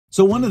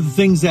So one of the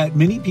things that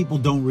many people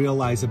don't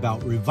realize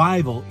about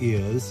revival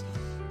is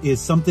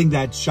something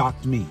that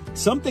shocked me.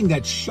 Something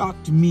that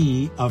shocked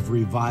me of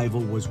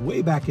revival was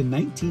way back in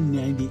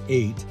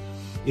 1998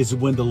 is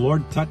when the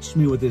Lord touched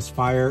me with his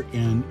fire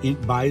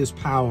and by his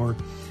power.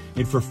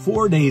 And for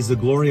 4 days, the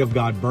glory of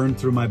God burned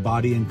through my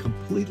body and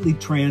completely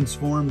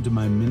transformed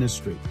my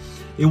ministry.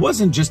 It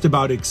wasn't just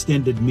about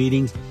extended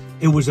meetings.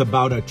 It was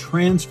about a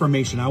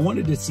transformation. I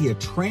wanted to see a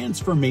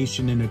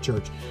transformation in a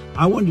church.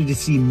 I wanted to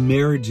see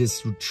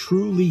marriages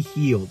truly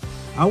healed.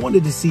 I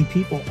wanted to see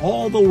people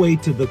all the way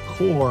to the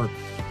core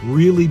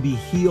really be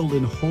healed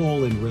and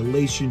whole in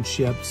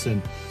relationships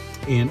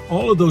and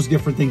all of those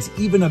different things,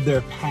 even of their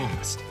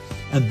past.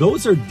 And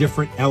those are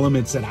different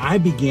elements that I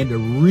began to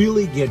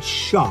really get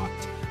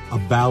shocked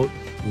about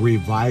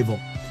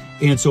revival.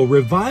 And so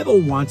revival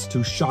wants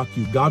to shock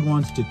you. God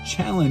wants to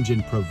challenge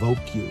and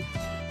provoke you.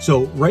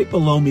 So right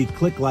below me,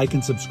 click like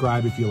and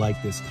subscribe if you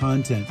like this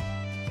content.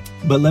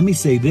 But let me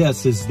say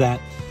this, is that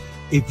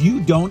if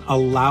you don't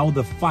allow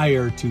the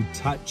fire to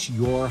touch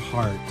your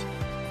heart,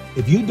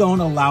 if you don't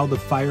allow the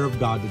fire of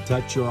God to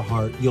touch your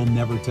heart, you'll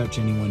never touch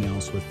anyone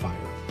else with fire.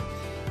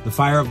 The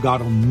fire of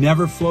God will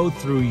never flow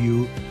through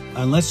you.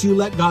 Unless you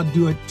let God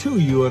do it to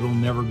you, it'll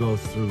never go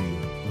through you.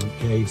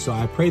 Okay, so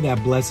I pray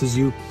that blesses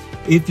you.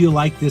 If you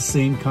like this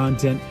same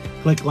content,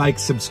 click like,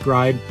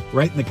 subscribe,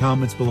 write in the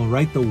comments below,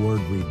 write the word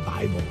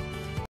revival.